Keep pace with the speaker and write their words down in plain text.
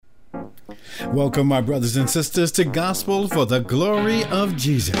Welcome, my brothers and sisters, to Gospel for the Glory of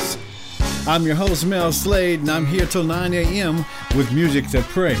Jesus. I'm your host, Mel Slade, and I'm here till 9 a.m. with music to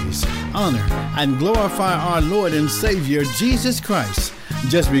praise, honor, and glorify our Lord and Savior, Jesus Christ,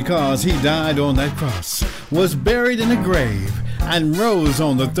 just because he died on that cross, was buried in a grave, and rose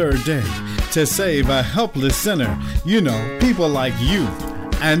on the third day to save a helpless sinner, you know, people like you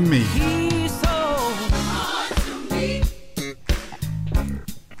and me. He's so good to me.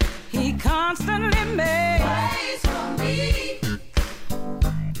 He constantly makes ways for me.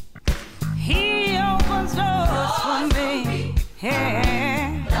 He opens doors for me.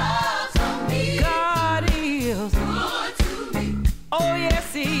 Yeah. Loves for me. God is good to me. Oh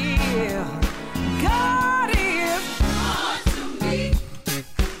yes, he is. God is good to me.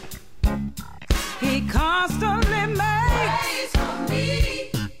 He constantly makes ways for me.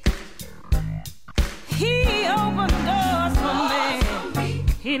 He opens doors for me.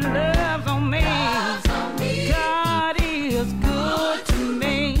 He loves on me. God is good to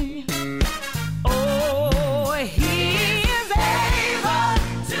me. Oh, he is able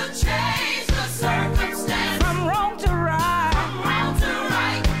to change the circumstance from wrong to right. From wrong to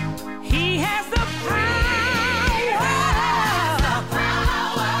right. He has the power.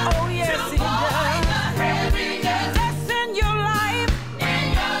 Oh, yes, he does. That's in your life.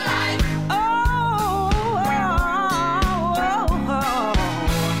 In your life.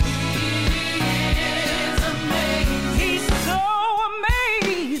 He is amazing. He's so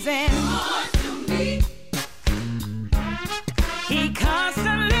amazing. Good to me. He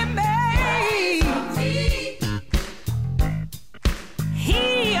constantly makes. He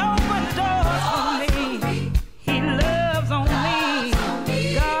opens doors for me. He loves on me.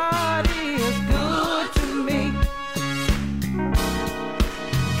 God is good to me.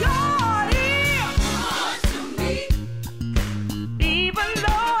 God is good to me. Even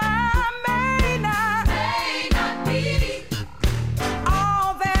though I may not be all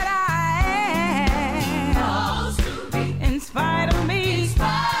that I am, in spite of me, he's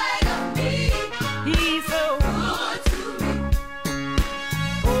so good to me.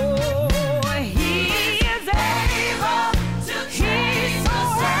 Oh, he is able to change the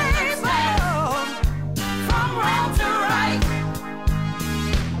circumstance from wrong to right.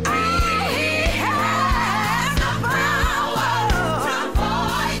 He has the power to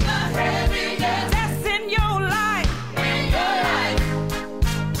avoid the heaviness that's in your life. In your life.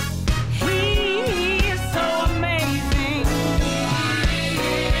 He is so amazing. He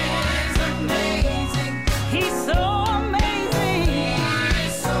is amazing. He's so amazing.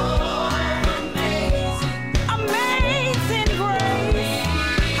 He's so amazing. Amazing grace.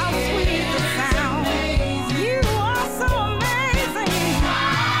 How sweet the sound. You are so amazing.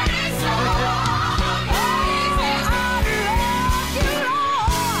 God is so amazing. I love you,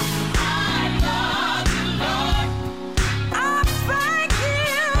 Lord. I thank you,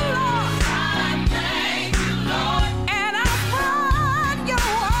 Lord. I thank you, Lord. And I spread your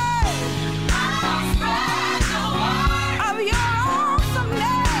word. I spread the word of your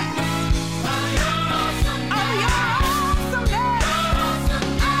awesomeness. Of your awesomeness. Of your awesomeness.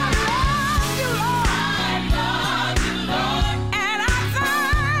 I love you, Lord. I love you, Lord. And I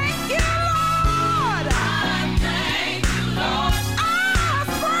thank you, Lord. I thank you, Lord. I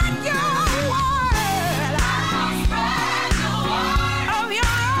spread your word. I spread the word of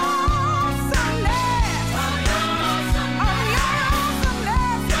your awesomeness. Of your awesomeness. Of your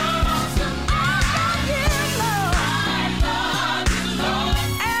awesomeness. I love you, Lord. I love you, Lord.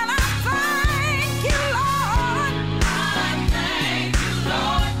 And I thank you, Lord. I thank you,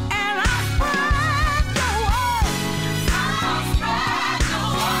 Lord. And I spread the word. I spread the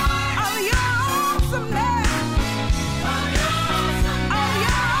word of your awesomeness. Of your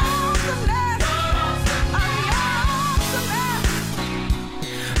awesomeness. Of your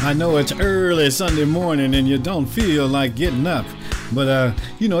awesomeness. I know it's early Sunday morning and you don't feel like getting up, but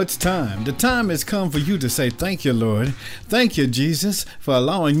it's time. The time has come for you to say thank you, Lord. Thank you, Jesus, for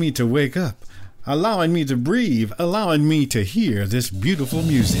allowing me to wake up, allowing me to breathe, allowing me to hear this beautiful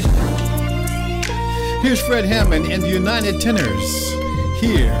music. Here's Fred Hammond and the United Tenors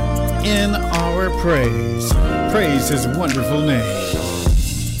here in our praise. Praise his wonderful name.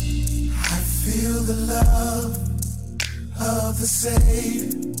 I feel the love of the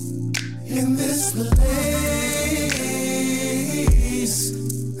Savior in this place,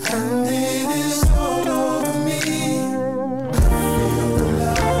 and it is all over me. I feel the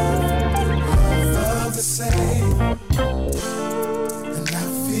love of the Savior, and I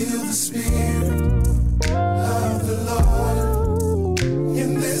feel the Spirit of the Lord in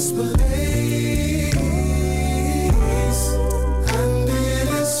this place, and it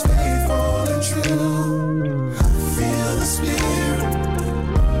is faithful.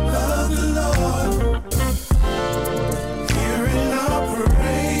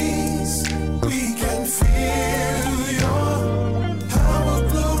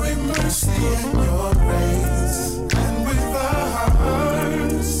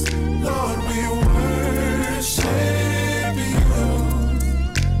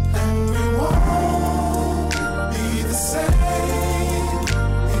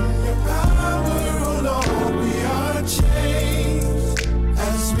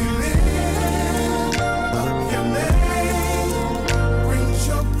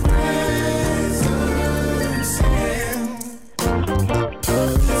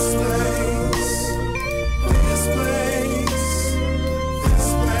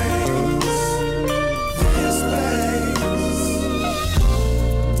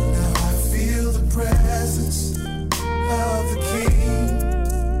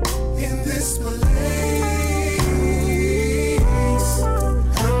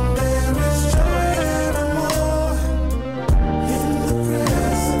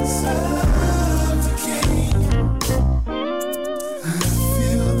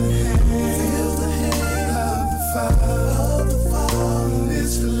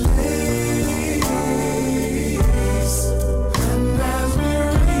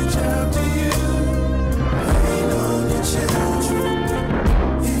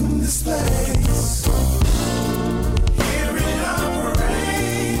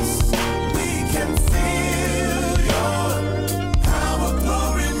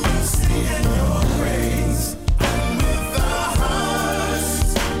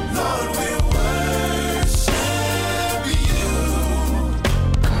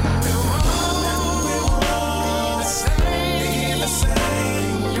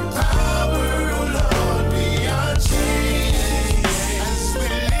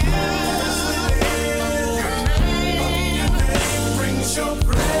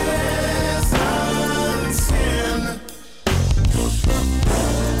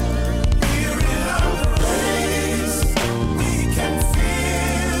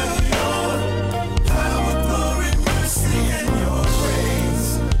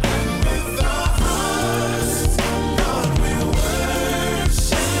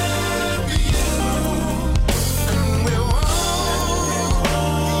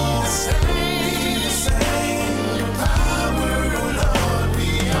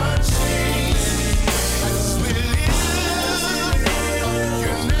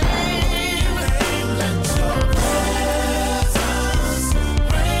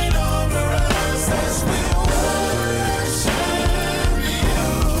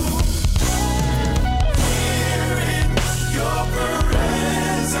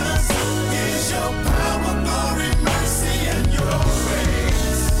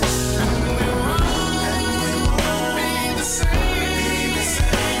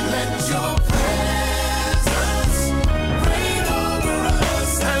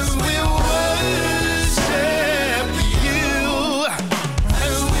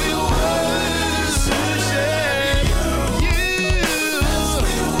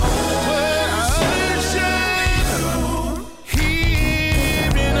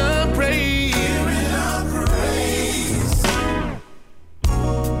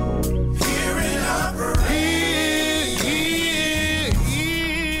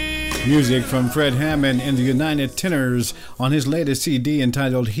 Music from Fred Hammond and the United Tenors on his latest CD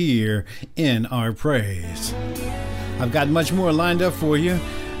entitled Here in Our Praise. I've got much more lined up for you,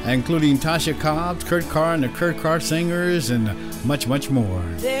 including Tasha, Cobbs, Kurt Carr and the Kurt Carr Singers, and much, much more.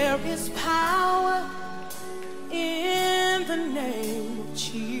 There is power in the name of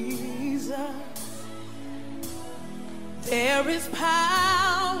Jesus. There is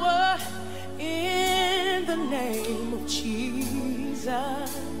power in the name of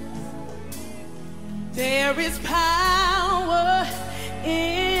Jesus. There is power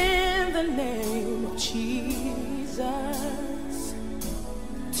in the name of Jesus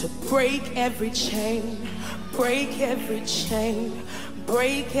to break every chain, break every chain,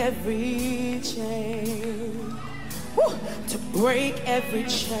 break every chain. Woo! To break every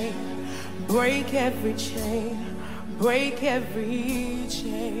chain, break every chain, break every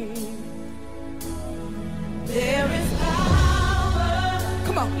chain. There is power.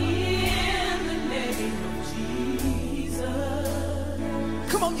 Come on. In the name of Jesus.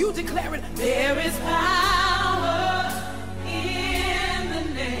 Come on, you declare it. There is power in the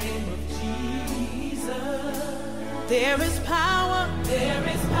name of Jesus. There is power. There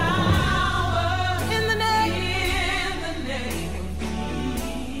is power in the name of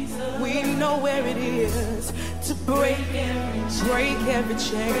Jesus. We know where it is to break every chain. Break every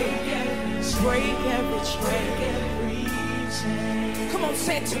chain. Come on,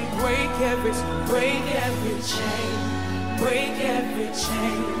 say it to break every chain. Break every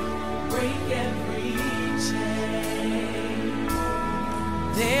chain. Break every chain.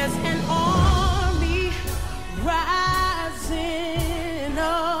 There's an army rising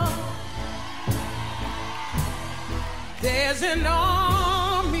up. There's an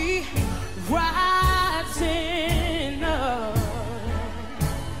army rising up.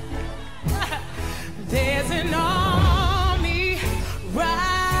 There's an army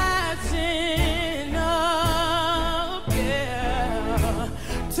rising up, yeah,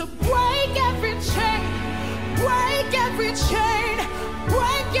 to break every chain, break every chain,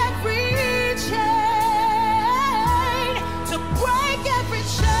 break every chain, to break every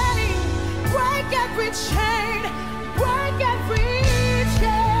chain, break every chain, break every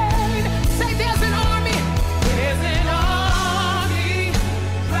chain. Say there's an army, there's an army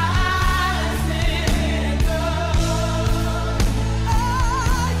rising up.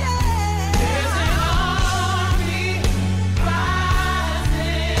 Oh yeah, there's an army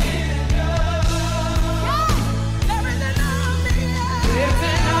rising up. Yeah, there is an army. There's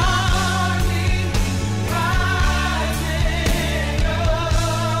an army rising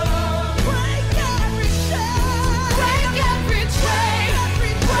up. Break every chain, break every chain,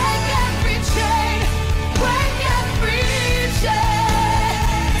 break every chain, break every chain,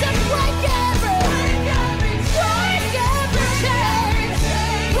 to break every chain,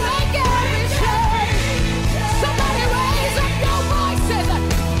 break every chain. Somebody raise up your voices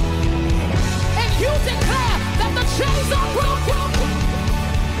and you declare that the chains are broken.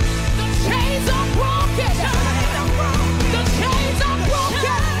 The chains are broken. The chains are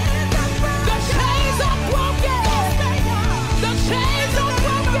broken. The chains are broken. The chains are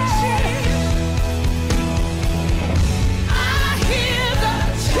broken. I hear the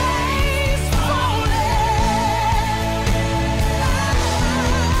chains falling.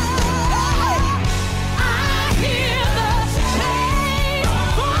 I hear the chains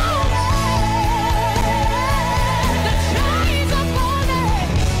falling. The chains are falling.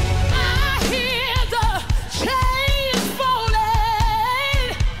 I hear the chains falling.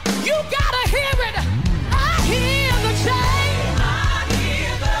 You gotta hear it. I hear the chains. I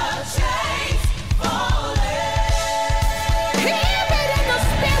hear the chains falling. Hear it in the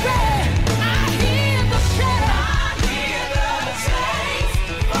spirit. I hear the chains. I hear the chains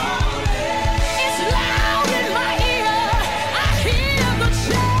falling. It's loud in my ear. I hear the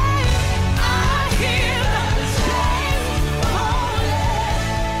chains. I hear the chains falling.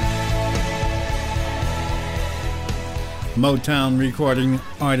 Motown recording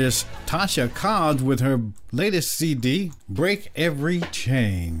artist Tasha Cobbs with her latest CD, Break Every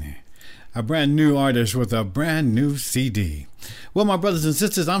Chain. A brand new artist with a brand new CD. Well, my brothers and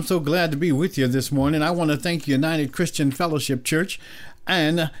sisters, I'm so glad to be with you this morning. I want to thank United Christian Fellowship Church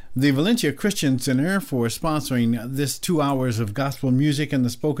and the Valencia Christian Center for sponsoring this 2 hours of gospel music and the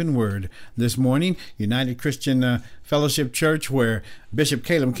spoken word this morning. United Christian Fellowship Church, where Bishop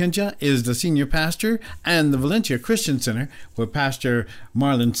Caleb Kinja is the senior pastor, and the Valencia Christian Center, where Pastor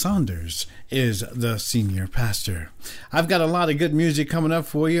Marlon Saunders is the senior pastor. I've got a lot of good music coming up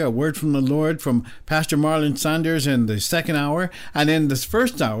for you. A word from the Lord from Pastor Marlon Saunders in the second hour. And in this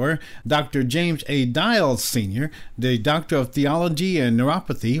first hour, Dr. James A. Dail Sr., the Doctor of Theology and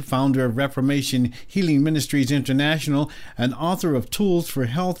Neuropathy, founder of Reformation Healing Ministries International, and author of Tools for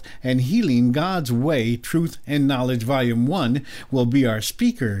Health and Healing, God's Way, Truth and Knowledge, Volume 1, will be our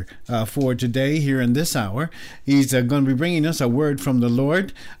speaker for today here in this hour. He's going to be bringing us a word from the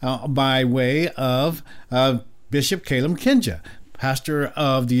Lord by way of Bishop Caleb Kinja, pastor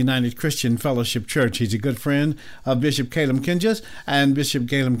of the United Christian Fellowship Church. He's a good friend of Bishop Caleb Kinja's, and Bishop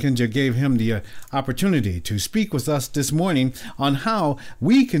Caleb Kinja gave him the opportunity to speak with us this morning on how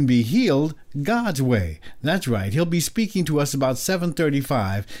we can be healed God's way. That's right. He'll be speaking to us about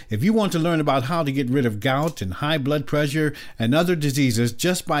 7:35. If you want to learn about how to get rid of gout and high blood pressure and other diseases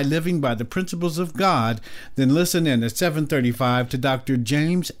just by living by the principles of God, then listen in at 7:35 to Dr.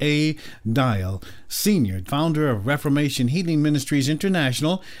 James A. Dail, Sr., founder of Reformation Healing Ministries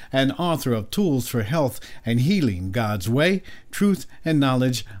International and author of Tools for Health and Healing, God's Way, Truth and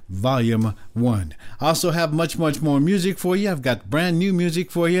Knowledge, Volume 1. I also have much more music for you. I've got brand new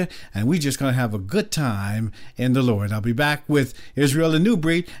music for you, and we just going to have a good time in the Lord. I'll be back with Israel and New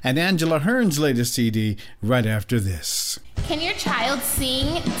Breed and Angela Hearns' latest CD right after this. Can your child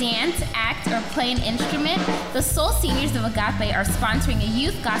sing, dance, act, or play an instrument? The Soul Seniors of Agape are sponsoring a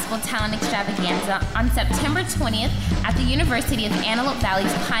youth gospel talent extravaganza on September 20th at the University of Antelope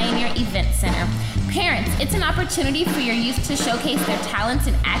Valley's Pioneer Event Center. Parents, it's an opportunity for your youth to showcase their talents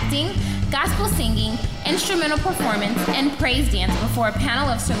in acting, gospel singing, instrumental performance, and praise dance before a panel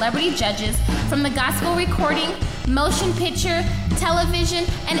of celebrity judges from the gospel recording, motion picture, television,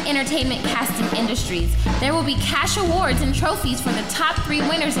 and entertainment casting industries. There will be cash awards and trophies for the top 3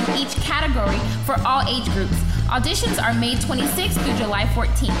 winners in each category for all age groups. Auditions are May 26th through July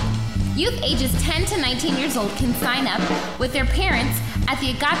 14th. Youth ages 10 to 19 years old can sign up with their parents at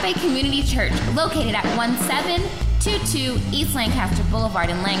the Agape Community Church located at 1722 East Lancaster Boulevard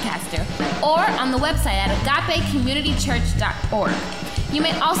in Lancaster, or on the website at agapecommunitychurch.org. You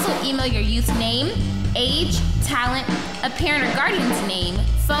may also email your youth's name, age, talent, a parent or guardian's name,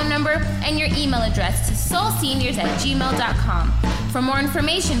 phone number, and your email address to soulseniors@gmail.com. For more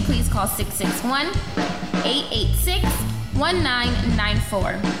information, please call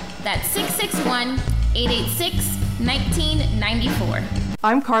 661-886-1994. That's 661-886-1994.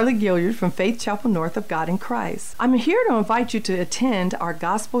 I'm Carla Gilliard from Faith Chapel North of God in Christ. I'm here to invite you to attend our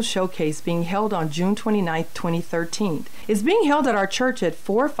Gospel Showcase being held on June 29, 2013. It's being held at our church at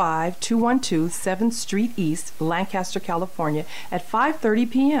 45212 7th Street East, Lancaster, California at 5:30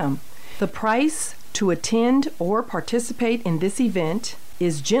 p.m. The price to attend or participate in this event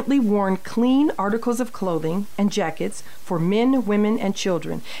is gently worn clean articles of clothing and jackets for men, women, and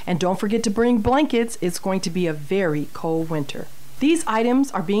children. And don't forget to bring blankets. It's going to be a very cold winter. These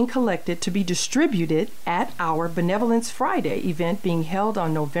items are being collected to be distributed at our Benevolence Friday event being held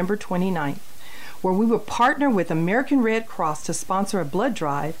on November 29th, where we will partner with American Red Cross to sponsor a blood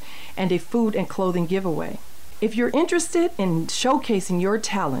drive and a food and clothing giveaway. If you're interested in showcasing your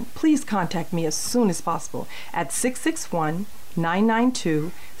talent, please contact me as soon as possible at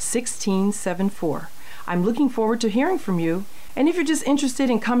 661-992-1674. I'm looking forward to hearing from you. And if you're just interested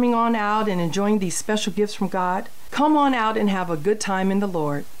in coming on out and enjoying these special gifts from God, come on out and have a good time in the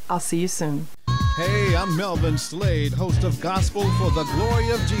Lord. I'll see you soon. Hey, I'm Melvin Slade, host of Gospel for the Glory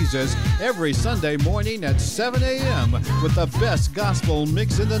of Jesus, every Sunday morning at 7 a.m. with the best gospel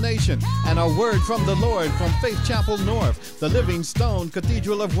mix in the nation and a word from the Lord from Faith Chapel North, the Living Stone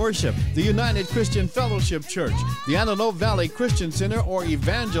Cathedral of Worship, the United Christian Fellowship Church, the Antelope Valley Christian Center, or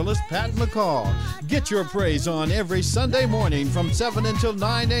Evangelist Pat McCall. Get your praise on every Sunday morning from 7 until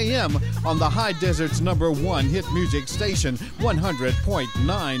 9 a.m. on the High Desert's #1 hit music station,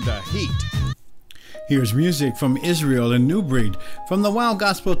 100.9 The Heat. Here's music from Israel and New Breed from the Wild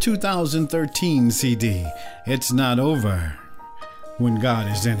Gospel 2013 CD. It's not over when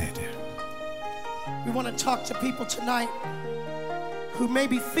God is in it. We want to talk to people tonight who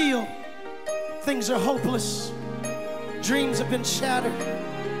maybe feel things are hopeless, dreams have been shattered,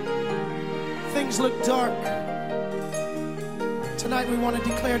 things look dark. Tonight we want to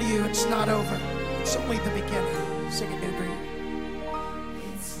declare to you it's not over. It's only the beginning. Sing it, New Breed.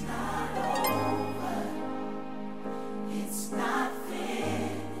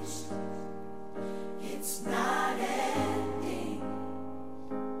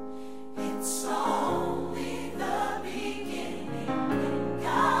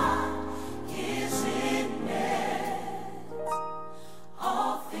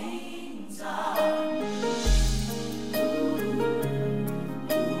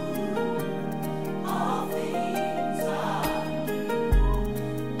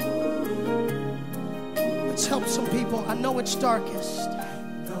 Help some people. I know it's darkest.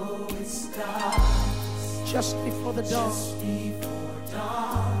 Just before the dawn.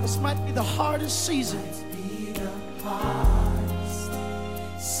 This might be the hardest season.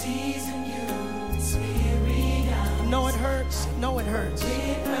 Season you experience. No, it hurts. No, it hurts.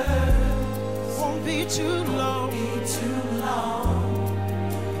 It hurts. Won't be too long. Be too long.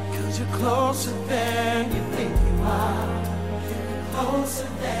 Cause you're closer than you think you are. Closer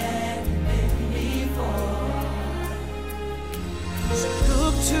than you've been before. So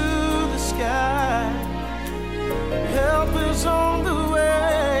look to the sky. Help is on the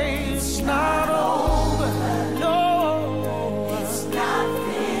way. It's not over. No. It's not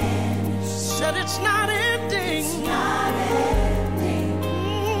finished. Said it's not ending. It's not ending.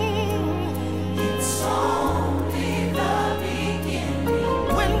 It's only the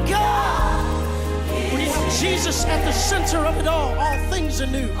beginning. When you have Jesus at the center of it all things are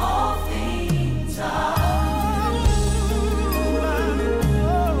new. All things are.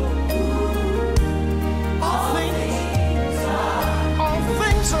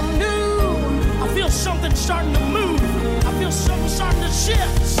 Something starting to move. I feel something starting to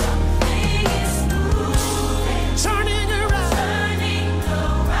shift. Something is moving. Turning around.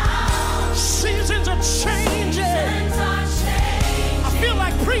 Seasons are changing. I feel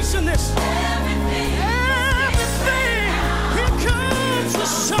like preaching this. Everything. Here comes the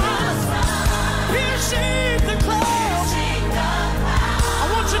sun. Piercing the clouds. I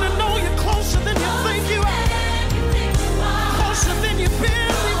want you to know you're closer than you think you are. Closer than you've been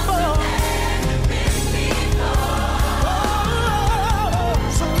before.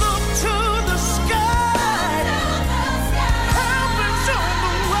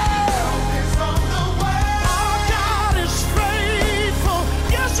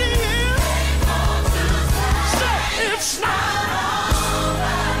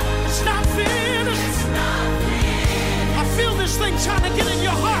 Trying to get in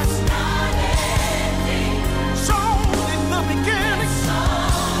your heart. It's only the beginning.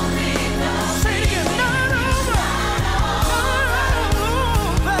 Say it again. Not over.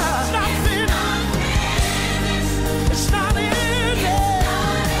 It's not finished. It's not ending.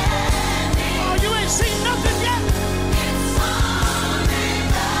 Oh, you ain't seen nothing yet.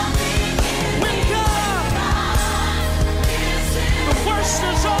 When God, the worst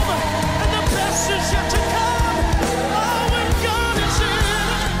is over and the best is yet to come.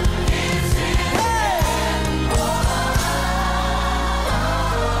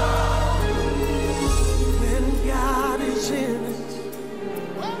 When God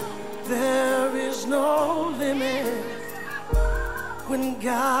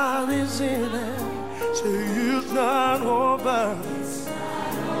is in it, say it's not over.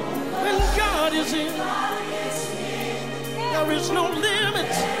 When God is in it, there is no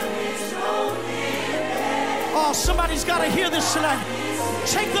limit. Oh, somebody's got to hear this tonight.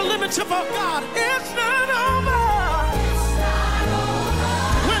 Take the limits of our God. It's not over.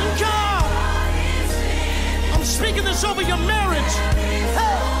 When God, I'm speaking this over your marriage.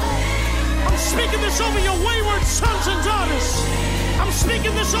 Hey. I'm speaking this over your wayward sons and daughters. I'm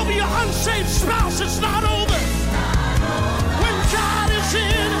speaking this over your unsaved spouse. It's not over. When God is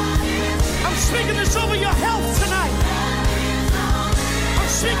in, I'm speaking this over your health tonight. I'm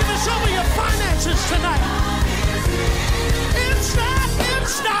speaking this over your finances tonight. It's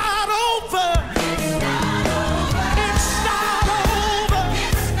not over. It's not over.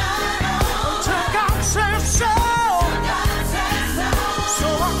 Until God says so. So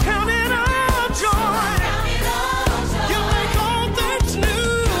I count it all joy. You make all things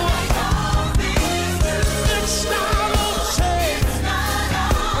new. It's not over.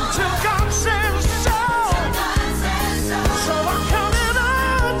 Until God says so. So I count it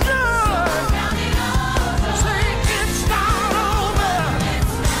all joy. Say it's not over.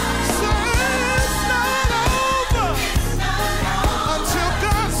 Say it's not over. Until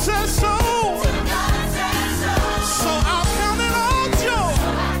God says so. So I'll count it all joy.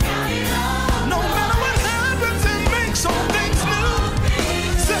 No matter what happens, it makes all things new.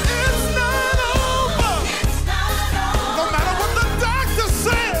 Say it's not over. No matter what the doctor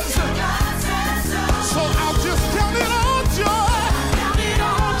says. So I'll just count it all joy.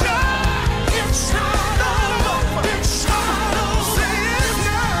 It's not over. It's not over. Say it's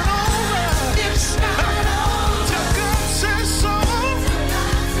not over. It's not over. Till God says so.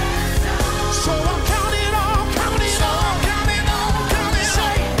 So I'll count it all, count it all, count it all, count it all.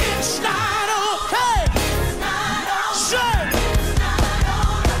 Say it's not okay. Say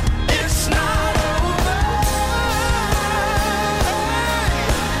it's not over.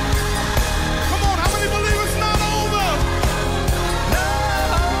 Come on, how many believe it's not over?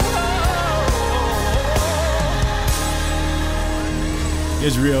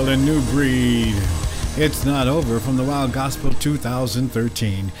 Israel and New Breed. It's Not Over from the Wild Gospel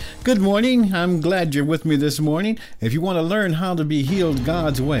 2013. Good morning. I'm glad you're with me this morning. If you want to learn how to be healed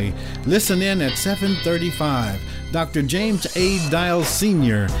God's way, listen in at 7:35. Dr. James A. Dail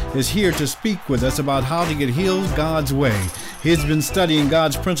Sr. is here to speak with us about how to get healed God's way. He's been studying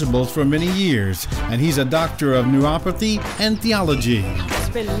God's principles for many years, and he's a doctor of neuropathy and theology. It's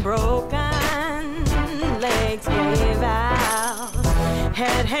been broken, legs gave out,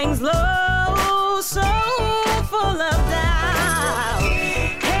 head hangs low, so full of doubt.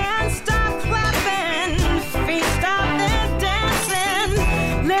 Hands stop clapping, feet stop their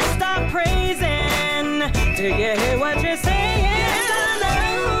dancing, lips stop praising. Do you hear what you're saying?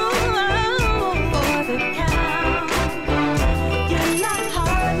 For the count, you're not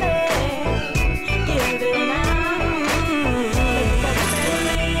hardly giving out.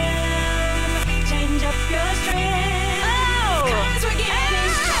 Change up your strength. 'Cause we're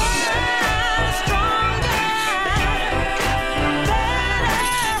getting stronger, better,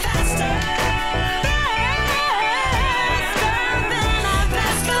 faster than our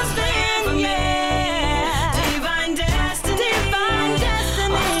best could stand. Yeah, divine destiny.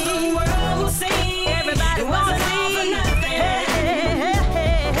 All the world will see. Everybody wants all for nothing.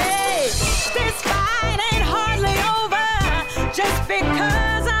 Hey. This fight ain't hardly over just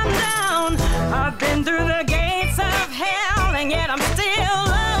because I'm down. I've been through the gates of hell and yet I'm still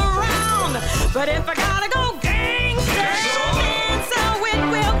around. But if I gotta go gangster, then so it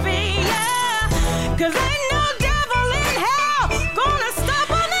will be, yeah. 'Cause ain't no devil in hell gonna stop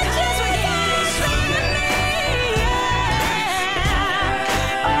on the chance we're getting stronger. Yeah.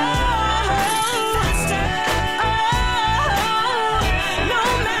 Faster. No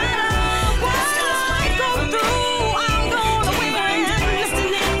matter what I go through, I'm gonna win.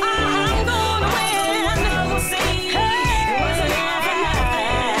 I'm gonna win. We'll see. It wasn't all for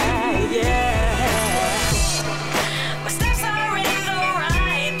nothing. Yeah. My steps are in the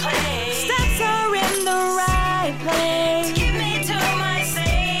right place. Steps are in the right place. To get me to my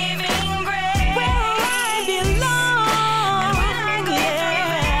saving grace. Where I belong. And when I go through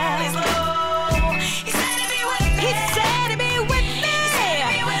valleys low, He said to be with me. He said to be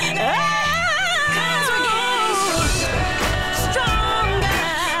with me. 'Cause we're getting stronger,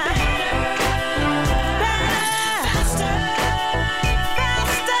 better, faster.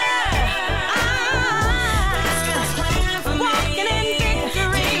 That's God's plan for me. Walking in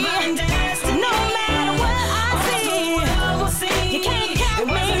victory, divine destiny. No matter what I see, you can't count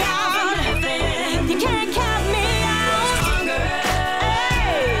me out. You can't count me out. Stronger,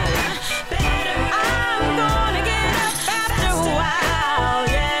 better. I'm gonna get up after a while,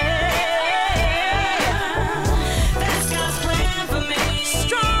 yeah. That's God's plan for me.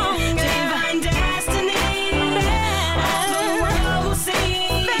 Strong, divine destiny. All the world will see.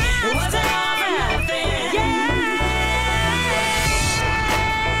 It wasn't all for nothing.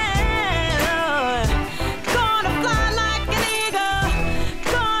 Yeah. Gonna fly like an eagle.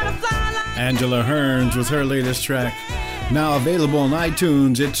 Gonna fly like Angela Hearns with her latest track. Now available on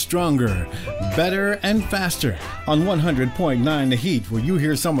iTunes, it's Stronger, Better, and Faster on 100.9 The Heat, where you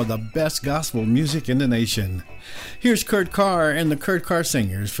hear some of the best gospel music in the nation. Here's Carr and the Carr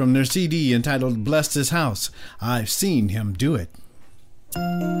Singers from their CD entitled Blessed His House. I've seen him do it.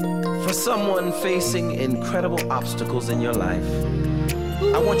 For someone facing incredible obstacles in your life,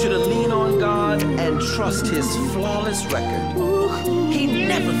 I want you to lean on God and trust His flawless record. He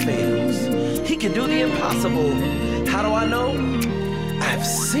never fails. He can do the impossible. How do I know? I've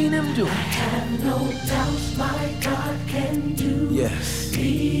seen Him do it. No doubt my God can do Yes.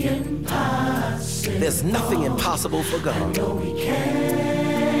 the impossible. There's nothing impossible for God. No, He can.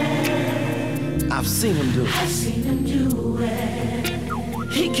 I've seen Him do I've it. seen Him do it.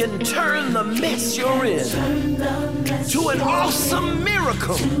 He can turn the mess you're in Turn the mess to an awesome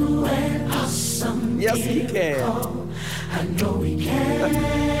miracle. to an awesome Yes, He can. miracle. I know He can.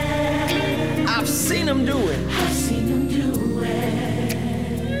 I've seen Him do it. I've seen Him do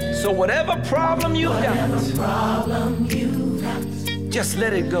it. So whatever problem you've Whatever got, problem you got, just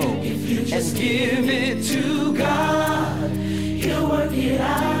let it go if you just and give it to God. He'll work it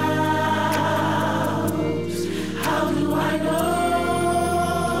out. How do I know?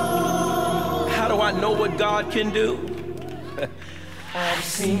 How do I know what God can do? I've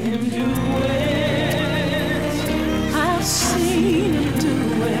seen Him do it. I've seen Him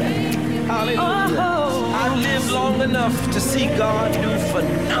do it. Hallelujah. I've lived long enough to see God do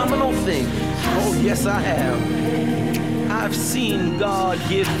phenomenal things. Oh, yes, I have. I've seen God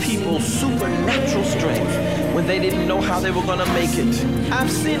give people supernatural strength when they didn't know how they were going to make it.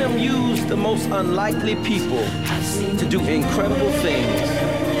 I've seen Him use the most unlikely people to do incredible things.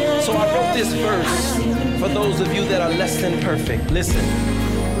 So I wrote this this verse for those of you that are less than perfect. Listen.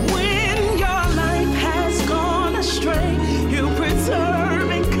 When your life has gone astray, He'll preserve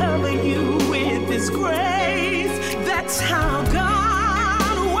and cover you with His grace. That's how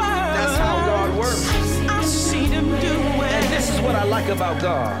God works. That's how God works. I've seen Him do it. And this is what I like about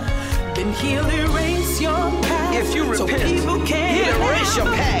God. Then He'll erase your past. If you so repent, people can't He'll erase your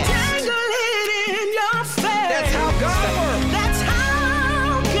past. tangle it in your face. That's how God works. That's how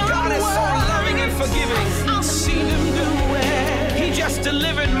God is so loving and forgiving. I've seen Him do it. He just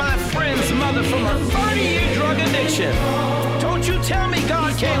delivered my friend's mother from a 30-year drug addiction. Don't you tell me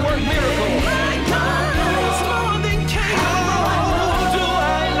God can't work miracles. My God is more than capable. How do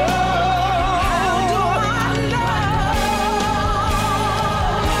I love? How do I love?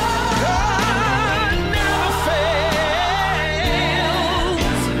 God never fails.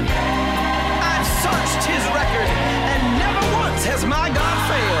 I've searched His record, and never once has my God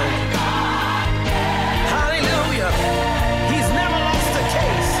failed. Hallelujah. He's never lost a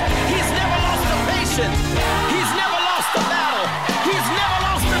case. He's never lost a patient. He's never lost a battle. He's never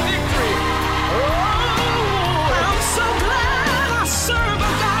lost a victory. Oh, I'm so glad I serve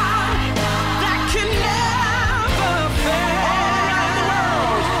a God that can never fail. all around the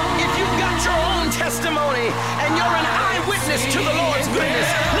world, if you've got your own testimony and you're an eyewitness to the Lord's goodness,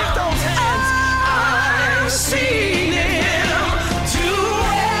 lift those hands. I've seen Him do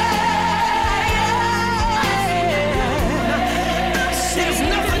it. There's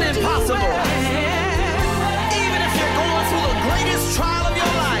nothing impossible. Even if you're going through the greatest trial of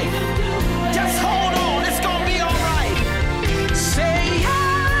your life, just hold on. It's gonna be all right. Say yes.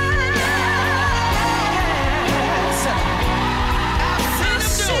 I've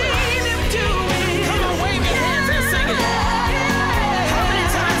seen Him do it. Come on, wave your hands and sing it. How many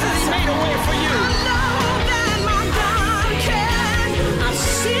times has He made a way for you? I know that my God can. I've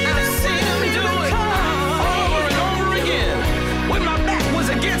seen I've seen Him do it over and over again when my back was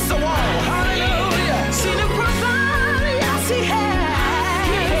against the wall. Hallelujah. Seen Him provide, yes He has.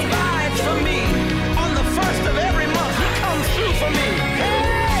 He provides for me. On the first of every month, He comes through for me.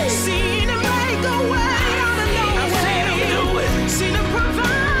 Seen Him make a way out of no I've seen Him do it. way. Seen Him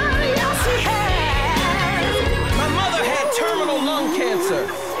provide, yes He has. My mother had terminal lung cancer.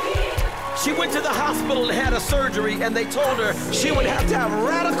 She went to the hospital and had a surgery, and they told her she would have to have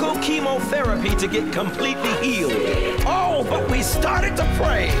radical chemotherapy to get completely healed. Oh, but we started to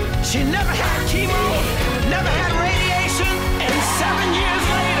pray. She never had chemo, never had radiation, and 7 years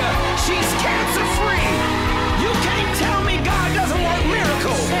later, she's cancer-free. You can't tell me God doesn't work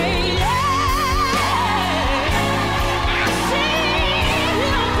miracles. Say yes. I've seen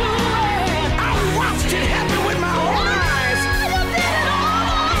Him do it. I watched it happen with my own eyes. You did it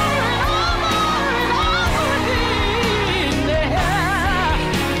over and over again.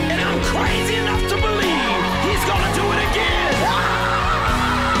 And I'm crazy enough to believe He's gonna do it again.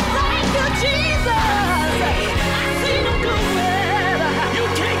 Thank you, Jesus. I've seen Him do it. You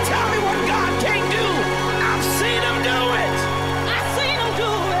can't tell me what God can't do. I've seen Him do it. I've seen Him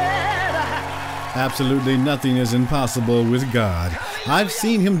do it. Absolutely nothing is impossible with God. I've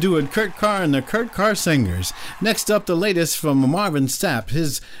seen Him do it. Kurt Carr and the Kurt Carr Singers. Next up, the latest from Marvin Sapp,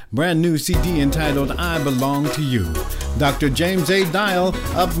 his brand new CD entitled I Belong to You. Dr. James A. Dail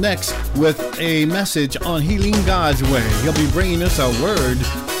up next with a message on healing God's way. He'll be bringing us a word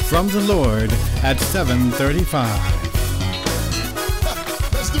from the Lord at 7:35.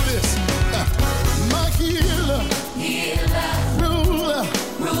 Let's do this. My healer, ruler,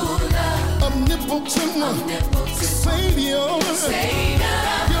 omnipotent, Savior,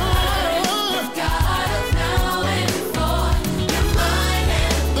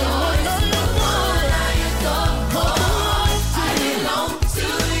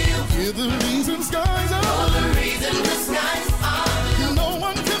 you're the reason skies are. No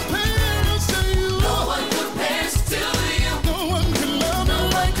one compares to you. No one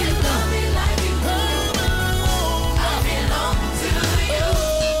can love me. I belong to you.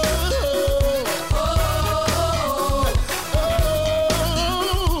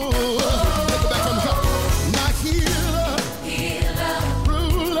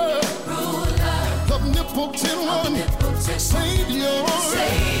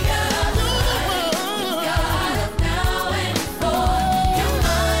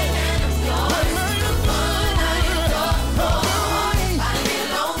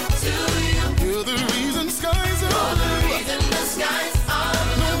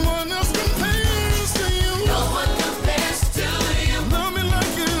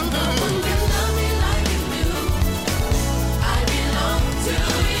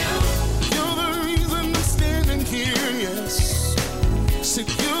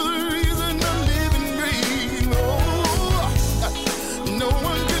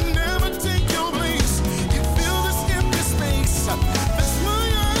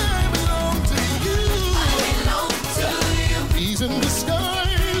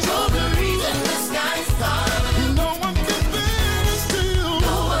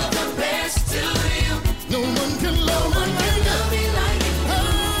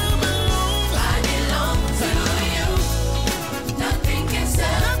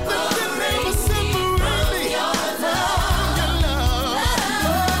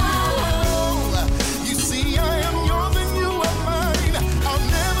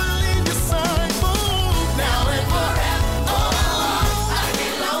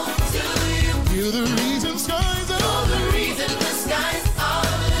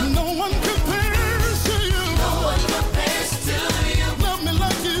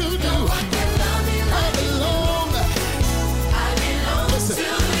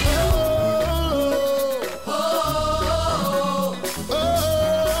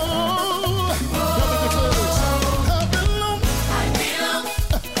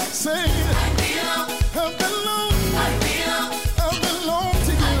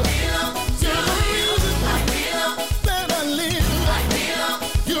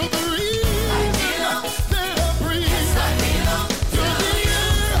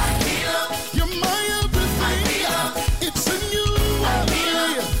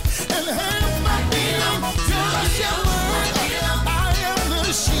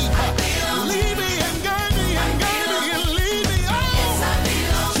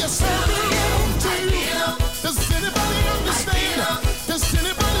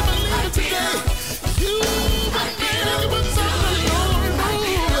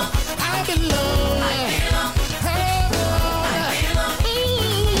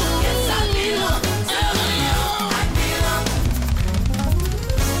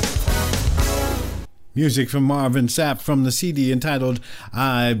 Music from Marvin Sapp from the CD entitled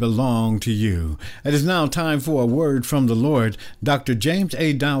I Belong to You. It is now time for a word from the Lord. Dr. James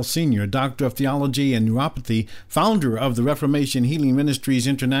A. Dail Sr., Doctor of Theology and Neuropathy, founder of the Reformation Healing Ministries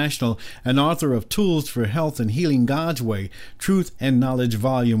International, and author of Tools for Health and Healing God's Way, Truth and Knowledge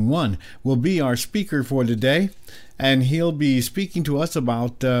Volume 1, will be our speaker for today. And he'll be speaking to us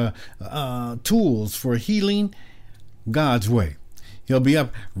about tools for healing God's way. He'll be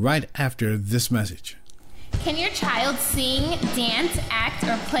up right after this message. Can your child sing, dance, act,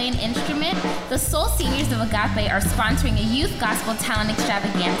 or play an instrument? The Soul Seniors of Agape are sponsoring a youth gospel talent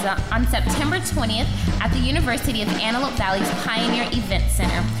extravaganza on September 20th at the University of Antelope Valley's Pioneer Event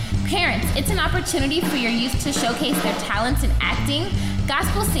Center. Parents, it's an opportunity for your youth to showcase their talents in acting,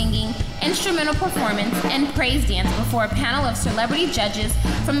 gospel singing, instrumental performance, and praise dance before a panel of celebrity judges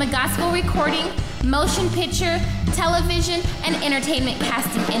from the gospel recording, motion picture, television, and entertainment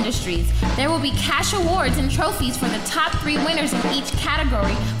casting industries. There will be cash awards and trophies for the top 3 winners in each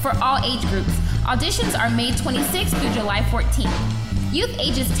category for all age groups. Auditions are May 26th through July 14th. Youth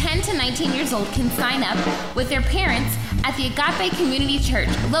ages 10 to 19 years old can sign up with their parents at the Agape Community Church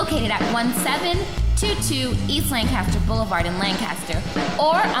located at 1722 East Lancaster Boulevard in Lancaster,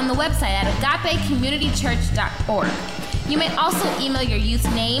 or on the website at agapecommunitychurch.org. You may also email your youth's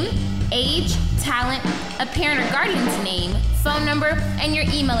name, age, talent, a parent or guardian's name, phone number, and your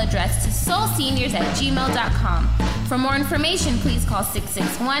email address to soulseniors@gmail.com. For more information, please call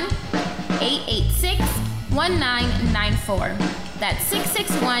 661-886-1994. That's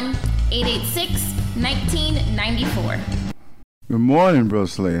 661-886-1994. Good morning, Brother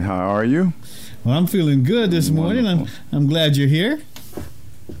Slade. How are you? Well, I'm feeling good this morning. I'm glad you're here.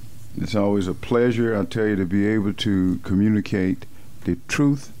 It's always a pleasure, I tell you, to be able to communicate the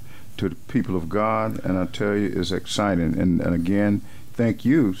truth to the people of God, and I tell you, it's exciting. And again, thank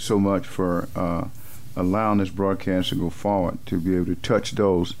you so much for allowing this broadcast to go forward, to be able to touch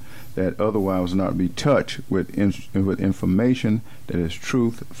those that otherwise would not be touched with information that is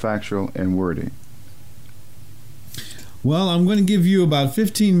truth, factual, and worthy. Well, I'm going to give you about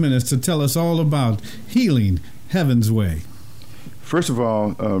 15 minutes to tell us all about healing Heaven's way. First of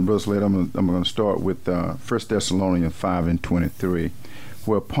all, Brother Slade, I'm going to start with 1 Thessalonians 5:23,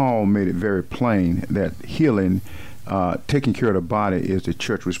 where Paul made it very plain that healing, taking care of the body, is the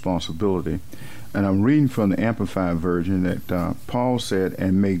church responsibility. And I'm reading from the Amplified Version that Paul said,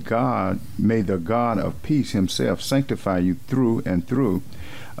 "And may the God of peace himself sanctify you through and through."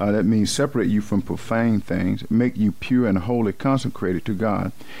 That means separate you from profane things, make you pure and wholly consecrated to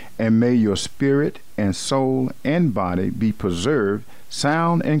God, and may your spirit and soul and body be preserved,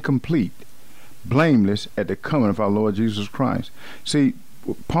 sound and complete, blameless at the coming of our Lord Jesus Christ. See,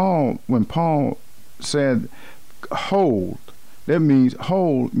 when Paul said whole, that means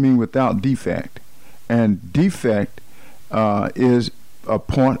whole means without defect, and defect is a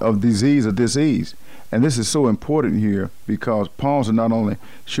point of disease or disease. And this is so important here because Paul said not only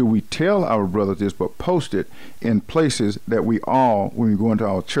should we tell our brothers this, but post it in places that we all, when we go into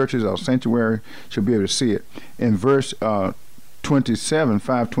our churches, our sanctuary, should be able to see it. In verse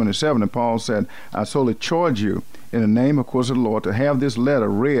 5:27, and Paul said, "I solely charge you in the name, of course, of the Lord, to have this letter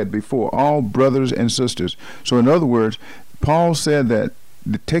read before all brothers and sisters." So in other words, Paul said that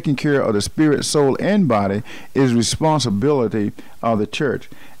the taking care of the spirit, soul, and body is responsibility of the church.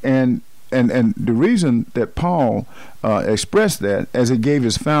 And the reason that Paul expressed that, as he gave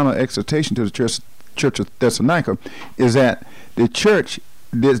his final exhortation to the church of Thessalonica, is that the church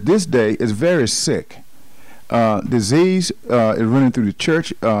this day is very sick. Disease is running through the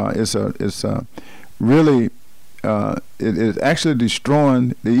church. It is actually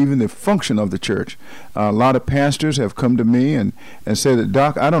destroying even the function of the church. A lot of pastors have come to me and said that,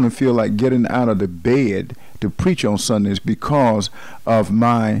 "Doc, I don't feel like getting out of the bed to preach on Sundays because of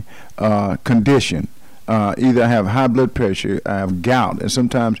my condition. Either I have high blood pressure, I have gout, and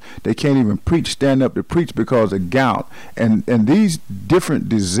sometimes they can't even stand up to preach because of gout." And these different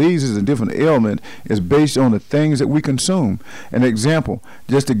diseases and different ailments is based on the things that we consume. An example,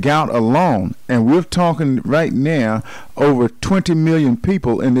 just the gout alone, and we're talking right now over 20 million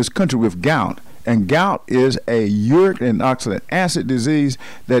people in this country with gout. And gout is a uric and oxalic acid disease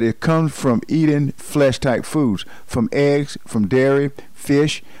that it comes from eating flesh-type foods, from eggs, from dairy,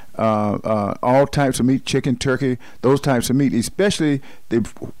 fish, all types of meat, chicken, turkey, those types of meat, especially the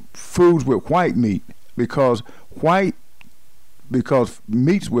foods with white meat, because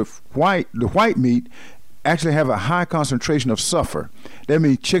meats with the white meat actually have a high concentration of sulfur. That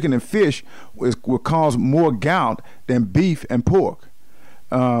means chicken and fish will cause more gout than beef and pork.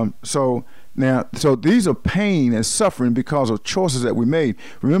 So Now, so these are pain and suffering because of choices that we made.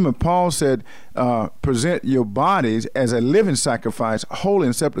 Remember, Paul said, present your bodies as a living sacrifice, holy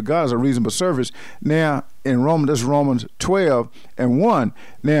and acceptable to God as a reasonable service. Now, in Romans 12:1.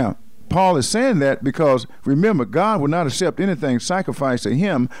 Now, Paul is saying that because, remember, God will not accept anything sacrificed to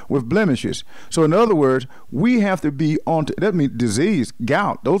him with blemishes. So, in other words, we have to be on to, that means disease,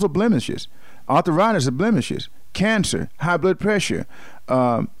 gout, those are blemishes. Arthritis are blemishes. Cancer, high blood pressure,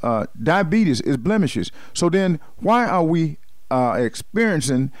 diabetes is blemishes. So then why are we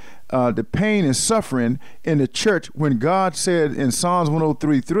experiencing the pain and suffering in the church when God said in Psalms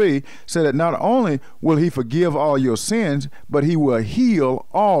 103:3 said that not only will he forgive all your sins, but he will heal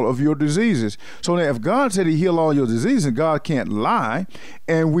all of your diseases. So now if God said he heal all your diseases, God can't lie,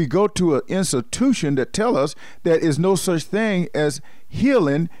 and we go to an institution that tell us that is no such thing as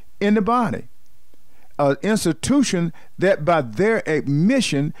healing in the body. An institution that by their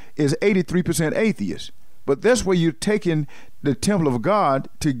admission is 83% atheist. But that's where you're taking the temple of God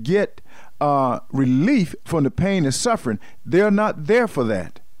to get relief from the pain and suffering. They're not there for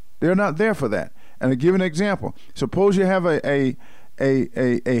that. They're not there for that. And I'll give an example. Suppose you have a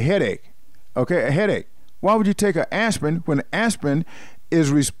headache, okay, a headache. Why would you take an aspirin when aspirin is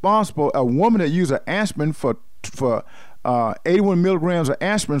responsible? A woman that uses an aspirin for 81 milligrams of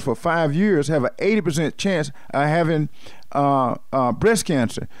aspirin for 5 years have an 80% chance of having breast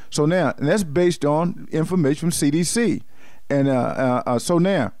cancer. So now, and that's based on information from CDC. And so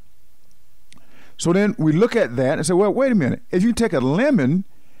then we look at that and say, well, wait a minute. If you take a lemon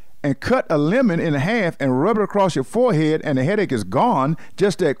and cut a lemon in half and rub it across your forehead and the headache is gone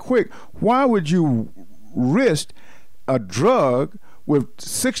just that quick, why would you risk a drug with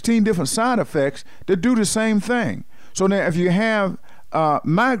 16 different side effects to do the same thing? So now if you have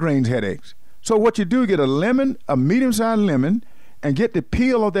migraines, headaches, so what you do, get a lemon, a medium-sized lemon, and get the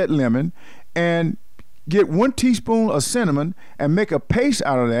peel of that lemon and get 1 teaspoon of cinnamon and make a paste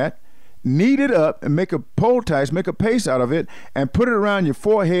out of that, knead it up and make a poultice, make a paste out of it, and put it around your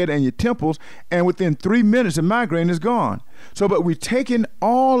forehead and your temples, and within 3 minutes the migraine is gone. So, but we're taking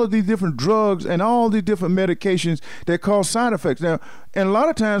all of these different drugs and all these different medications that cause side effects. Now, and a lot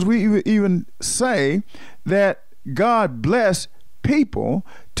of times we even say that God bless people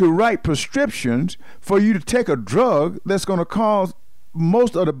to write prescriptions for you to take a drug that's going to cause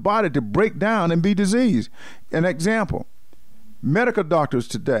most of the body to break down and be diseased. An example, medical doctors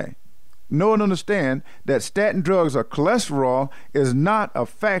today know and understand that statin drugs or cholesterol is not a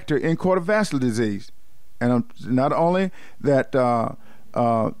factor in cardiovascular disease. And not only that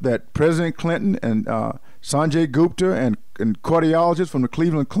that President Clinton and Sanjay Gupta and cardiologists from the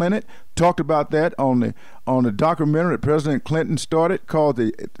Cleveland Clinic talked about that on the documentary that President Clinton started called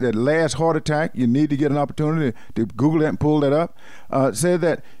the Last Heart Attack. You need to get an opportunity to Google that and pull that up. Said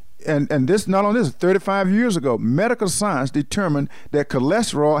that, and this, not only this, 35 years ago, medical science determined that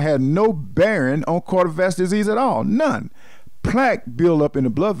cholesterol had no bearing on cardiovascular disease at all, none. Plaque buildup in the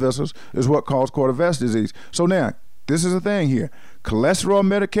blood vessels is what causes cardiovascular disease. So now, this is the thing here. Cholesterol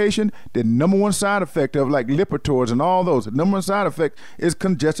medication, the number one side effect of like Lipitor and all those, the number one side effect is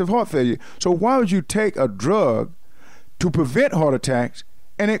congestive heart failure. So why would you take a drug to prevent heart attacks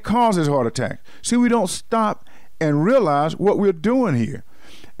and it causes heart attacks? See, we don't stop and realize what we're doing here.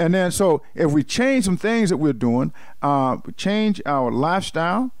 And then so if we change some things that we're doing, change our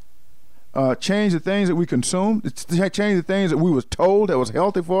lifestyle, change the things that we consume, change the things that we was told that was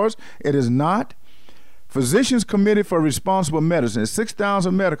healthy for us, it is not. Physicians Committee for Responsible Medicine,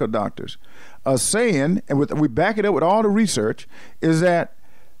 6,000 medical doctors, are saying, and we back it up with all the research, is that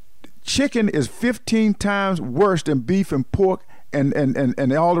chicken is 15 times worse than beef and pork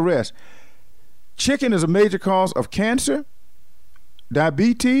and all the rest. Chicken is a major cause of cancer,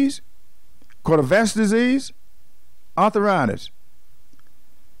 diabetes, cardiovascular disease, arthritis.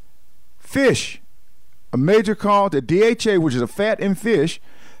 Fish, a major cause, the DHA, which is a fat in fish,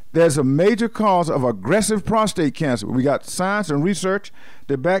 there's a major cause of aggressive prostate cancer. We got science and research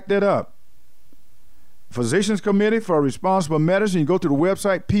to back that up. Physicians Committee for Responsible Medicine, you go to the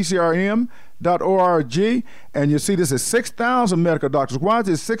website pcrm.org and you see this is 6,000 medical doctors. Why is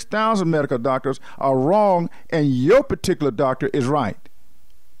it 6,000 medical doctors are wrong and your particular doctor is right?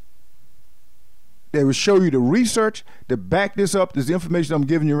 They will show you the research to back this up, this information I'm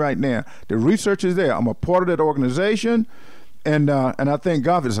giving you right now. The research is there. I'm a part of that organization. And I thank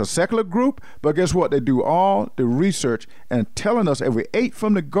God it's a secular group, but guess what? They do all the research and telling us if we ate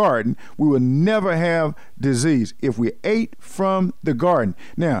from the garden, we will never have disease if we ate from the garden.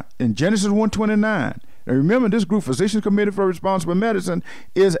 Now, in Genesis 1:29, And remember, this group, Physicians Committee for Responsible Medicine,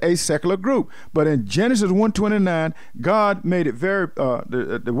 is a secular group. But in Genesis 1:29, God made it very,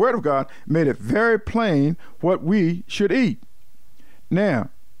 the Word of God made it very plain what we should eat. Now,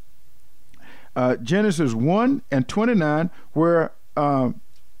 Genesis 1:29, where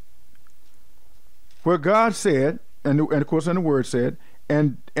God said, and of course, and the Word said,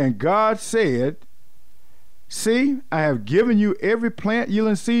 and God said, see, I have given you every plant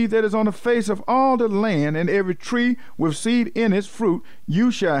yielding seed that is on the face of all the land, and every tree with seed in its fruit. You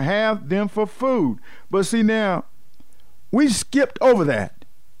shall have them for food. But see, now, we skipped over that.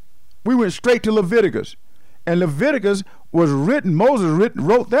 We went straight to Leviticus. And Leviticus was written, Moses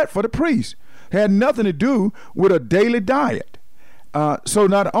wrote that for the priests. It had nothing to do with a daily diet. So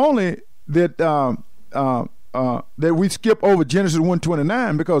not only that we skip over Genesis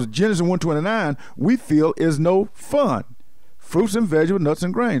 1:29, because Genesis 1:29 we feel is no fun. Fruits and vegetables, nuts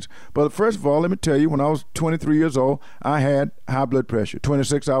and grains. But first of all, let me tell you, when I was 23 years old, I had high blood pressure.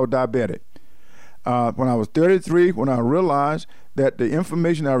 26, I was diabetic. When I was 33, when I realized that the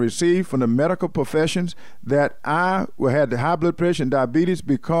information I received from the medical professions that I had the high blood pressure and diabetes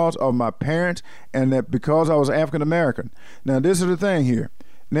because of my parents, and that because I was African American. Now, this is the thing here.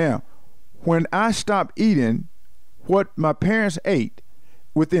 Now, when I stopped eating what my parents ate,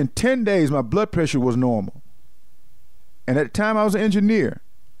 within 10 days, my blood pressure was normal. And at the time, I was an engineer.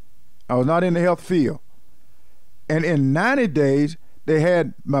 I was not in the health field. And in 90 days,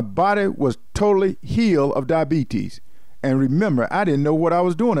 my body was totally healed of diabetes. And remember, I didn't know what I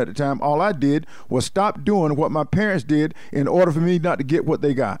was doing at the time. All I did was stop doing what my parents did in order for me not to get what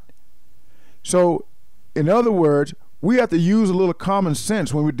they got. So, in other words, we have to use a little common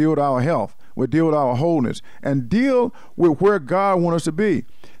sense when we deal with our health, we deal with our wholeness, and deal with where God wants us to be.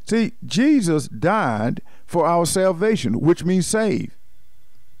 See, Jesus died for our salvation, which means save.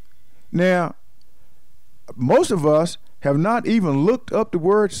 Now, most of us have not even looked up the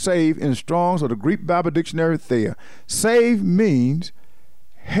word save in Strong's or the Greek Bible Dictionary there. Save means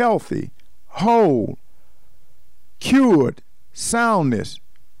healthy, whole, cured, soundness,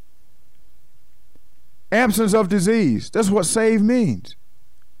 absence of disease. That's what save means.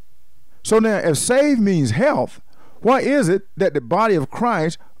 So now, if save means health, why is it that the body of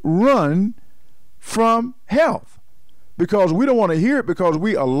Christ run from health? Because we don't want to hear it, because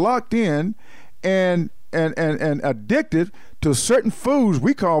we are locked in and addicted to certain foods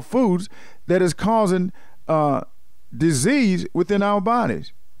we call foods that is causing disease within our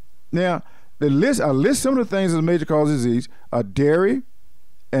bodies. Now, I list some of the things that are major cause of disease are dairy,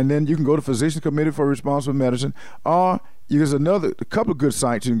 and then you can go to Physicians Committee for Responsible Medicine, or there's a couple of good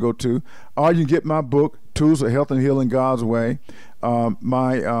sites you can go to, or you can get my book, Tools for Health and Healing God's Way.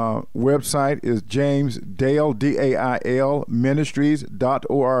 My website is Dail, Dail,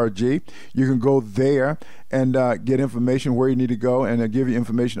 Ministries.org. You can go there and get information where you need to go, and they'll give you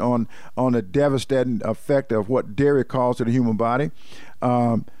information on the devastating effect of what dairy causes to the human body.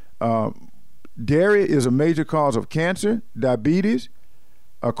 Dairy is a major cause of cancer, diabetes,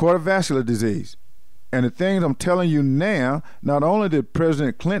 cardiovascular disease. And the things I'm telling you now, not only did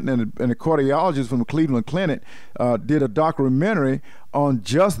President Clinton and the cardiologist from the Cleveland Clinic did a documentary on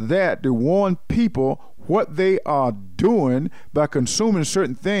just that, to warn people what they are doing by consuming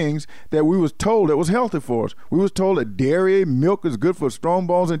certain things that we was told that was healthy for us. We was told that dairy, milk is good for strong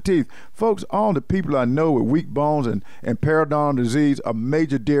bones and teeth. Folks, all the people I know with weak bones and periodontal disease are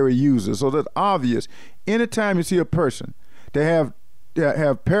major dairy users. So that's obvious. Anytime you see a person that have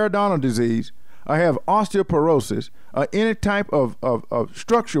periodontal disease, or have osteoporosis, or any type of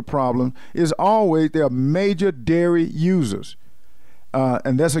structural problem, is always they are major dairy users,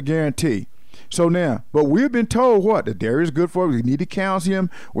 and that's a guarantee. So now, but we've been told what the dairy is good for. We need the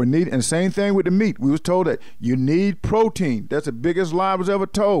calcium. And same thing with the meat. We was told that you need protein. That's the biggest lie I was ever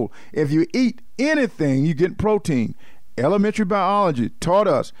told. If you eat anything, you get protein. Elementary biology taught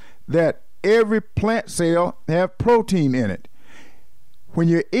us that every plant cell have protein in it. When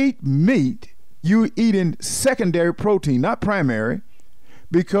you eat meat, you eating secondary protein, not primary,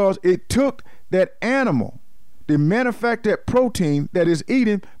 because it took that animal to manufacture that protein that is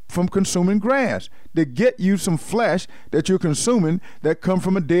eating from consuming grass to get you some flesh that you're consuming that come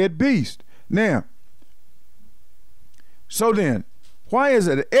from a dead beast. Now, so then, why is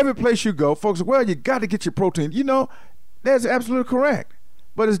it that every place you go, folks, well, you got to get your protein? You know, that's absolutely correct.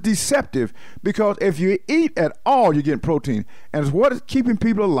 But it's deceptive, because if you eat at all, you're getting protein. And it's what is keeping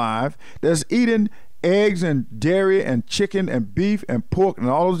people alive that's eating eggs and dairy and chicken and beef and pork and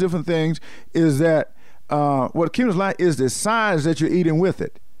all those different things, is that what keeps us alive is the size that you're eating with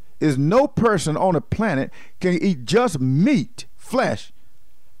it. Is no person on the planet can eat just meat, flesh,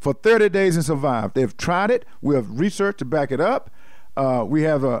 for 30 days and survived. They've tried it. We have research to back it up. We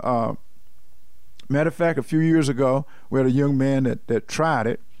have a matter of fact, a few years ago, we had a young man that tried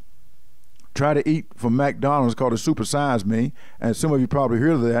it. Tried to eat from McDonald's called a Super Size Me, and some of you probably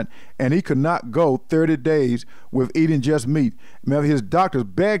heard of that, and he could not go 30 days with eating just meat. Remember, his doctors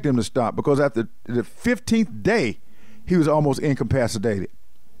begged him to stop because after the 15th day, he was almost incapacitated.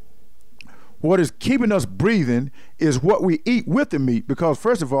 What is keeping us breathing is what we eat with the meat, because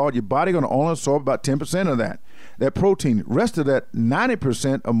first of all, your body going to only absorb about 10% of that protein. Rest of that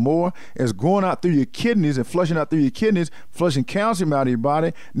 90% or more is going out through your kidneys and flushing out through your kidneys, flushing calcium out of your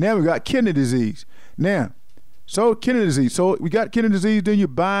body. Now we got kidney disease. So we got kidney disease, then you're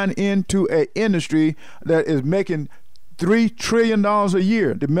buying into an industry that is making $3 trillion a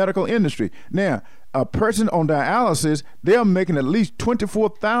year, the medical industry. Now, a person on dialysis, they're making at least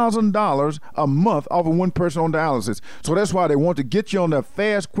 $24,000 a month off of one person on dialysis. So that's why they want to get you on there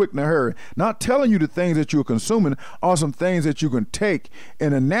fast, quick, and a hurry. Not telling you the things that you're consuming are some things that you can take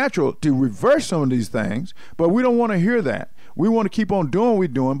in a natural to reverse some of these things, but we don't want to hear that. We want to keep on doing what we're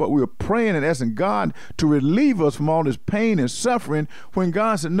doing, but we're praying and asking God to relieve us from all this pain and suffering when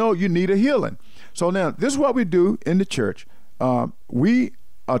God said, no, you need a healing. So now, this is what we do in the church. We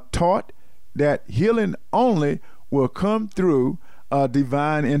are taught that healing only will come through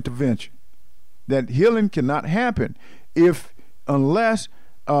divine intervention. That healing cannot happen unless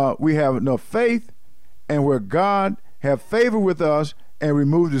we have enough faith and where God have favor with us and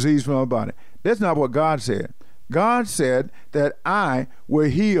remove disease from our body. That's not what God said. God said that I will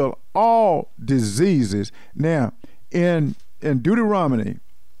heal all diseases. Now, in Deuteronomy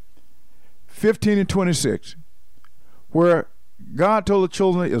 15 and 26, where God told the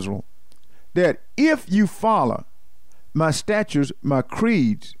children of Israel that if you follow my statutes, my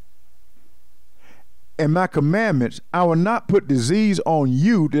creeds, and my commandments, I will not put disease on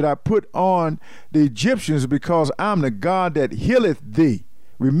you that I put on the Egyptians, because I'm the God that healeth thee.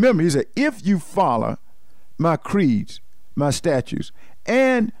 Remember, he said, if you follow my creeds, my statutes,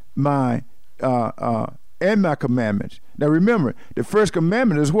 and my commandments. Now remember, the first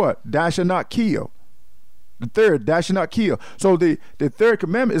commandment is what? Thou shalt not kill. The third, thou shalt not kill. So the third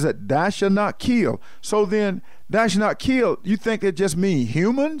commandment is that thou shalt not kill. So then, thou shalt not kill, you think that just mean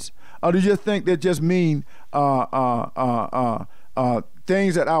humans? Or do you just think that just mean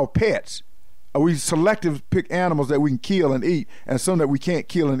things that our pets? Are we selective pick animals that we can kill and eat, and some that we can't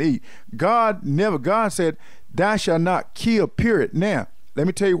kill and eat? God said, thou shalt not kill, period. Now, let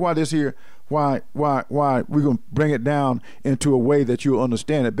me tell you why this here, why we're going to bring it down into a way that you'll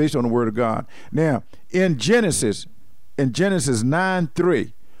understand it based on the word of God. Now, in Genesis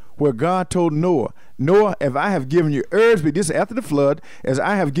 9:3, where God told Noah, if I have given you herbs, this is after the flood, as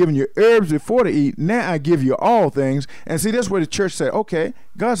I have given you herbs before to eat, now I give you all things. And see, that's where the church said, okay,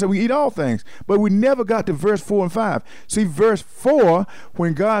 God said we eat all things. But we never got to verse 4 and 5. See, verse 4,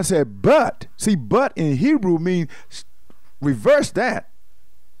 when God said, but in Hebrew means, reverse that.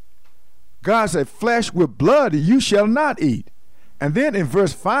 God said, flesh with blood you shall not eat. And then in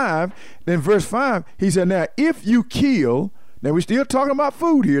verse 5, he said, now if you kill, now we're still talking about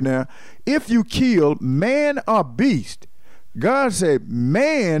food here now, if you kill man or beast, God said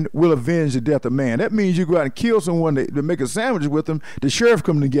man will avenge the death of man. That means you go out and kill someone to make a sandwich with them, the sheriff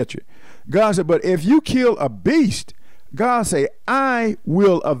come to get you. God said, but if you kill a beast, God said, I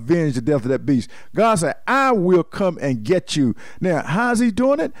will avenge the death of that beast. God said, I will come and get you. Now, how's he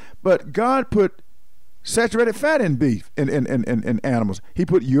doing it? But God put saturated fat in beef, in animals. He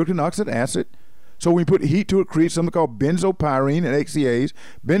put uric and oxalic acid. So when you put heat to it, creates something called benzopyrene and HCAs.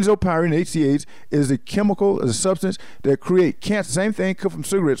 Benzopyrene and HCAs is a chemical, is a substance that create cancer. Same thing come from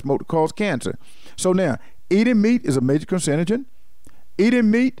cigarette smoke that cause cancer. So now, eating meat is a major carcinogen.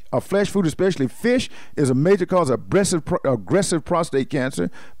 Eating meat or flesh food, especially fish, is a major cause of aggressive prostate cancer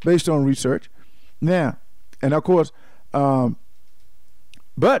based on research. Now, and of course, but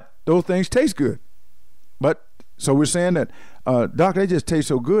those things taste good. But so we're saying that, doctor, they just taste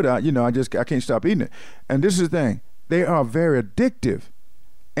so good. I can't stop eating it. And this is the thing: they are very addictive,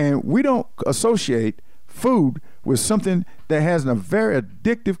 and we don't associate food with something that has a very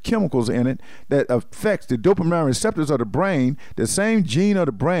addictive chemicals in it that affects the dopamine receptors of the brain, the same gene of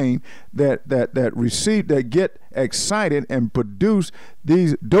the brain that get excited and produce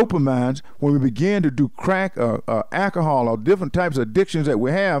these dopamines when we begin to do crack or alcohol or different types of addictions that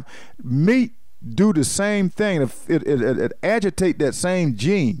we have. Meat do the same thing. It agitate that same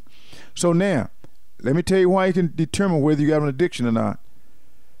gene. So now, let me tell you why you can determine whether you got an addiction or not.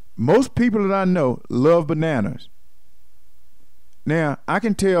 Most people that I know love bananas. Now, I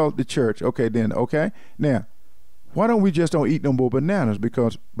can tell the church, okay. Now, why don't we just don't eat no more bananas?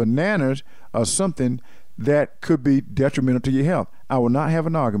 Because bananas are something that could be detrimental to your health. I will not have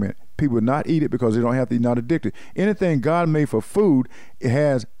an argument. People will not eat it because they don't have to, not addicted. Anything God made for food, it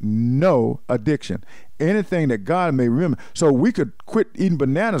has no addiction. Anything that God made, remember. So we could quit eating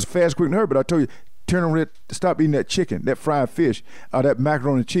bananas fast, quick, and hurry, but I told you, turn on it, stop eating that chicken, that fried fish, that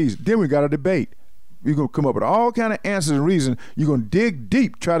macaroni and cheese. Then we got a debate. You're going to come up with all kind of answers and reasons. You're going to dig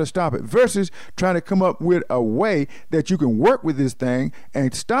deep, try to stop it, versus trying to come up with a way that you can work with this thing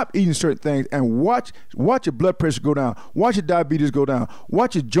and stop eating certain things and watch your blood pressure go down, watch your diabetes go down,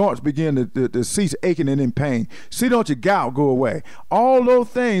 watch your joints begin to cease aching and in pain. See, don't your gout go away. All those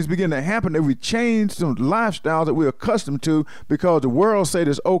things begin to happen if we change some lifestyles that we're accustomed to, because the world says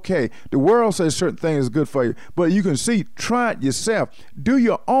it's okay. The world says certain things is good for you. But you can see, try it yourself. Do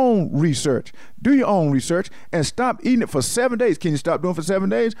your own research. Do your own research and stop eating it for 7 days. Can you stop doing it for 7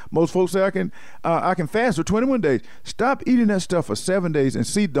 days? Most folks say I can fast for 21 days. Stop eating that stuff for 7 days and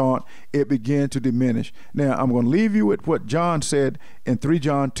see, dawn, it begin to diminish. Now, I'm going to leave you with what John said in 3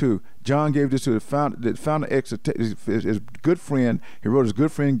 John 2. John gave this to the founder his good friend. He wrote his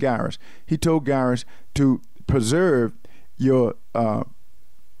good friend Gyrus. He told Gyrus to preserve your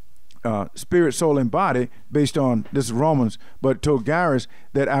spirit, soul, and body, based on this is Romans, but told Gyrus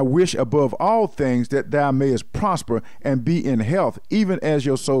that I wish above all things that thou mayest prosper and be in health, even as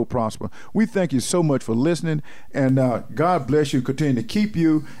your soul prosper. We thank you so much for listening, and God bless you, continue to keep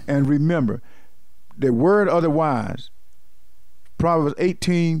you, and remember, the word of the wise, Proverbs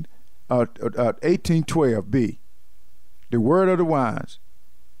 18:12b, the word of the wise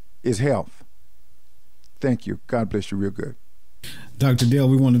is health. Thank you. God bless you real good. Dr. Dail,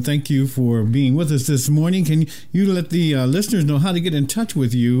 we want to thank you for being with us this morning. Can you let the listeners know how to get in touch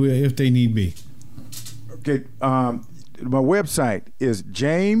with you if they need be? Okay. My website is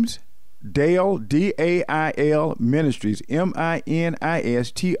James Dail, Dail Ministries,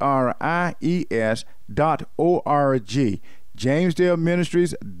 MINISTRIES.org.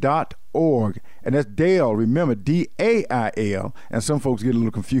 JamesDaleMinistries.org. And that's Dail, remember, D-A-I-L. And some folks get a little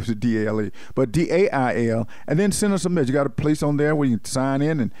confused with D-A-L-E. But D-A-I-L. And then send us a message. You got a place on there where you can sign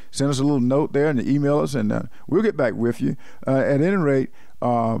in and send us a little note there and email us, and we'll get back with you. At any rate,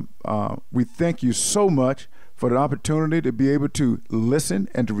 we thank you so much for the opportunity to be able to listen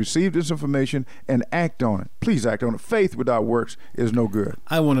and to receive this information and act on it. Please act on it. Faith without works is no good.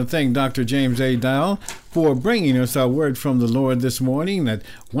 I want to thank Dr. James A. Dail for bringing us our word from the Lord this morning, that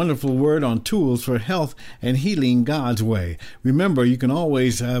wonderful word on tools for health and healing God's way. Remember, you can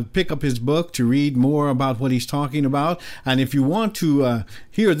always pick up his book to read more about what he's talking about. And if you want to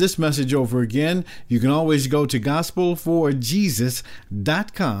hear this message over again, you can always go to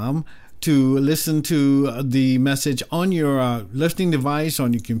gospelforjesus.com to listen to the message on your listening device,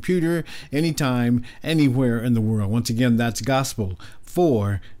 on your computer, anytime, anywhere in the world. Once again, that's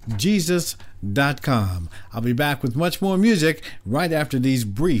gospelforjesus.com. I'll be back with much more music right after these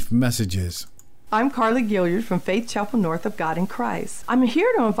brief messages. I'm Carla Gilliard from Faith Chapel North of God in Christ. I'm here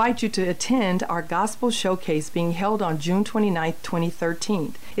to invite you to attend our gospel showcase being held on June 29,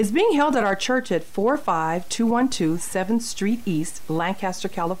 2013. It's being held at our church at 45212 7th Street East, Lancaster,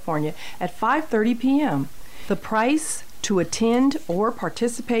 California at 5:30 p.m. The price to attend or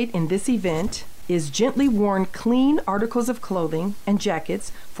participate in this event is gently worn clean articles of clothing and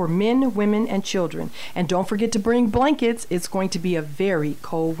jackets for men, women, and children. And don't forget to bring blankets. It's going to be a very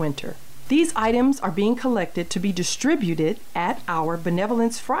cold winter. These items are being collected to be distributed at our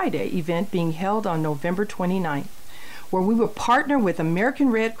Benevolence Friday event being held on November 29th, where we will partner with American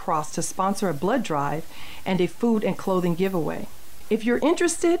Red Cross to sponsor a blood drive and a food and clothing giveaway. If you're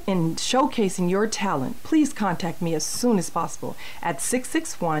interested in showcasing your talent, please contact me as soon as possible at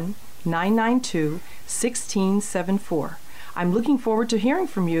 661-992-1674. I'm looking forward to hearing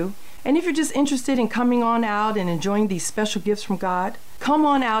from you. And if you're just interested in coming on out and enjoying these special gifts from God, come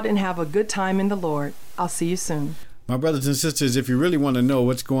on out and have a good time in the Lord. I'll see you soon. My brothers and sisters, if you really want to know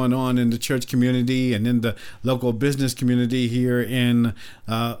what's going on in the church community and in the local business community here in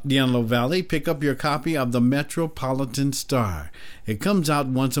the Antelope Valley, pick up your copy of the Metropolitan Star. It comes out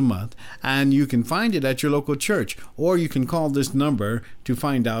once a month, and you can find it at your local church, or you can call this number to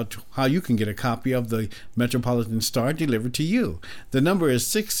find out how you can get a copy of the Metropolitan Star delivered to you. The number is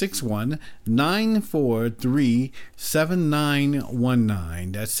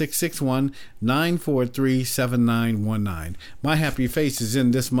 661-943-7919. That's 661-943-7919. My happy face is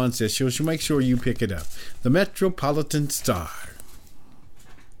in this month's issue, so make sure you pick it up. The Metropolitan Star.